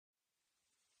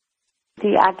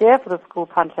The idea for the school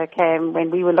poncho came when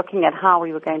we were looking at how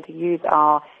we were going to use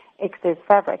our excess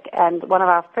fabric. And one of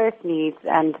our first needs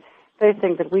and first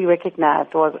things that we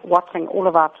recognized was watching all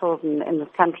of our children in this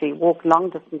country walk long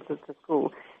distances to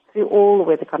school through all the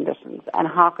weather conditions, and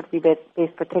how could we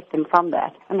best protect them from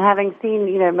that. And having seen,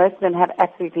 most of them have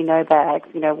absolutely no bags,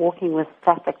 walking with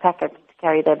plastic packets to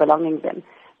carry their belongings in.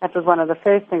 That was one of the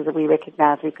first things that we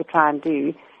recognized we could try and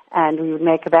do, and we would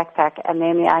make a backpack. And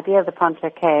then the idea of the poncho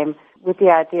came with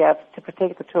the idea to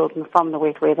protect the children from the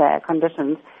wet weather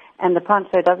conditions. And the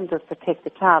poncho doesn't just protect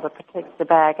the child, it protects the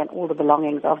bag and all the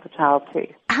belongings of the child too.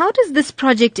 How does this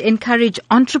project encourage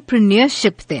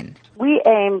entrepreneurship then? We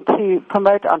aim to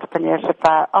promote entrepreneurship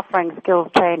by offering skills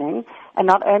training. And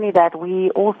not only that, we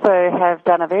also have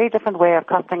done a very different way of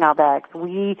costing our bags.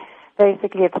 We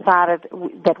basically have decided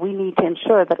that we need to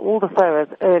ensure that all the sewers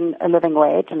earn a living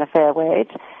wage and a fair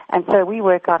wage. And so we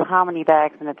work out how many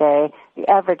bags in a day the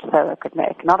average sewer could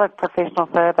make. Not a professional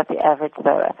sewer, but the average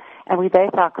sewer. And we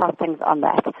base our costings on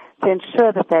that to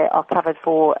ensure that they are covered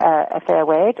for a fair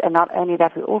wage. And not only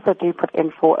that, we also do put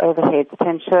in for overheads to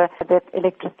ensure that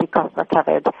electricity costs are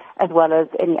covered as well as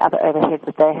any other overheads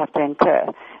that they have to incur.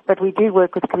 But we do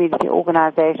work with community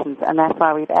organizations, and that's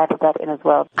why we've added that in as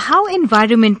well. How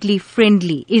environmentally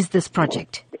friendly is this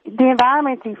project? The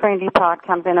environmentally friendly part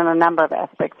comes in a number of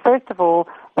aspects. First of all,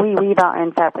 we weave our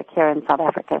own fabric here in South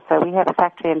Africa. So we have a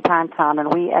factory in Pinetown,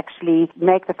 and we actually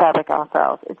make the fabric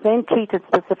ourselves. It's then treated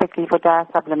specifically for dye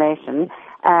sublimation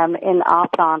in our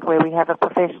plant, where we have a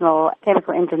professional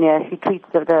chemical engineer who treats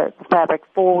the fabric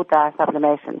for dye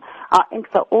sublimation. Our inks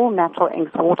are all natural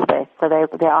inks, water-based, so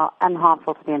they are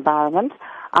unharmful to the environment.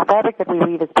 Our fabric that we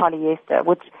weave is polyester,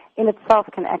 which in itself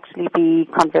can actually be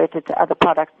converted to other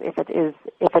products if it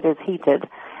is heated.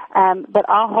 But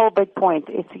our whole big point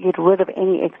is to get rid of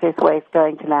any excess waste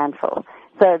going to landfill.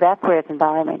 So that's where it's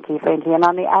environmentally friendly. And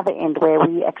on the other end, where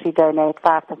we actually donate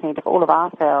 5% of all of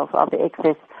our sales of the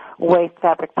excess waste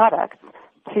fabric products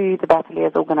to the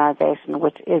Batteliers organization,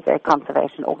 which is a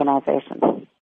conservation organization.